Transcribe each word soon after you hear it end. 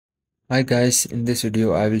Hi guys, in this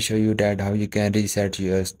video I will show you that how you can reset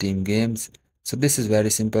your Steam games. So this is very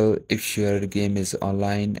simple. If your game is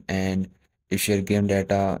online and if your game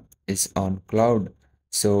data is on cloud,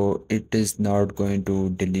 so it is not going to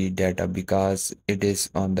delete data because it is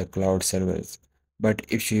on the cloud servers. But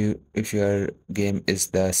if your game is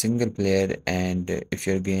the single player and if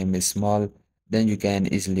your game is small, then you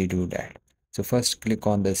can easily do that. So first click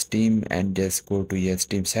on the Steam and just go to your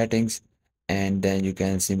Steam settings, and then you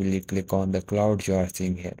can simply click on the cloud you are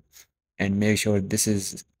seeing here and make sure this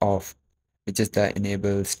is off, which is the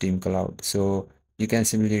enable Steam Cloud. So you can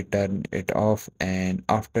simply turn it off, and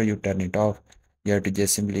after you turn it off you have to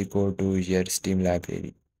just simply go to your Steam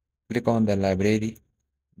library, click on the library.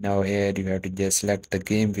 Now here you have to just select the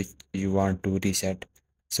game which you want to reset.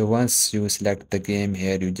 So once you select the game,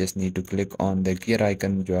 here you just need to click on the gear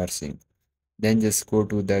icon you are seeing, then just go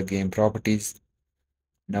to the game properties.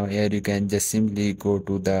 Now here you can just simply go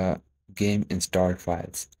to the game installed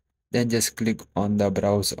files. Then just click on the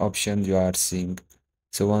browse option you are seeing.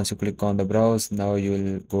 So once you click on the browse, now you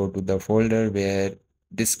will go to the folder where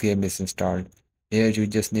this game is installed. Here you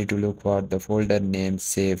just need to look for the folder name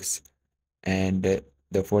saves, and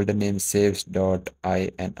the folder name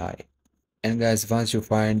saves.ini. And guys, once you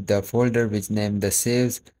find the folder which name the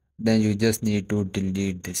saves, then you just need to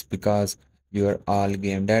delete this because your all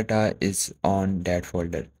game data is on that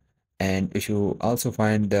folder. And if you also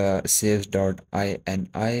find the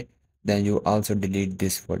saves.ini, then you also delete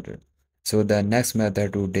this folder. So the next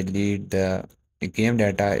method to delete the game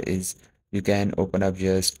data is you can open up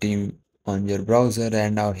your Steam on your browser,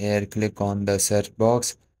 and now here click on the search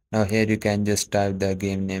box. Now here you can just type the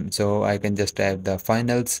game name. So I can just type the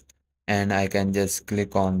finals and I can just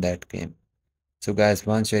click on that game. So guys,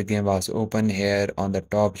 once your game was open, here on the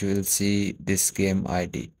top you will see this game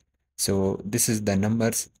ID. So this is the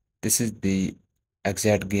numbers, this is the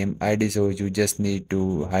exact game ID. So you just need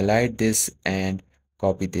to highlight this and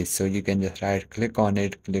copy this. So you can just right click on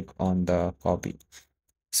it, click on the copy.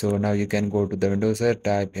 So now you can go to the Windows,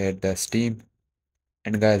 type here the Steam,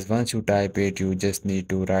 and guys, once you type it, you just need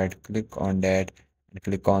to right click on that and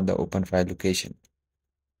click on the open file location.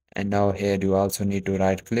 And now here you also need to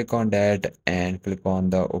right click on that and click on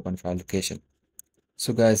the open file location.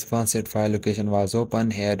 So guys, once that file location was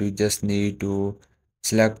open, here you just need to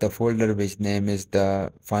select the folder which name is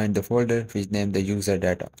the find the folder which name the user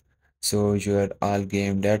data. So your all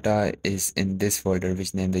game data is in this folder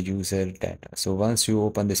which name the user data. So once you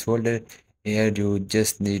open this folder, here you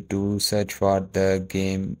just need to search for the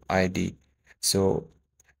game ID. So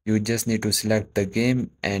you just need to select the game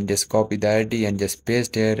and just copy the ID and just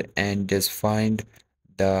paste here and just find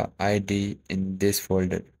the ID in this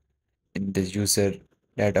folder, in this user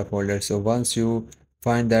data folder. So once you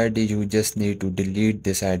find the ID, you just need to delete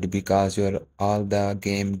this ID because your all the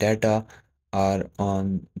game data are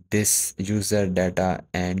on this user data.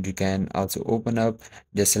 And you can also open up,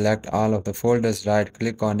 just select all of the folders, right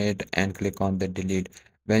click on it and click on the delete.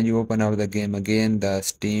 When you open up the game again, the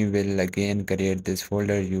Steam will again create this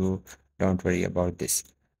folder. You don't worry about this.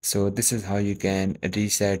 So this is how you can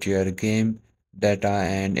reset your game data.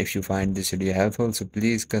 And if you find this video helpful, so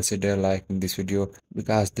please consider liking this video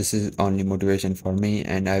because this is only motivation for me,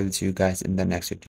 and I will see you guys in the next video.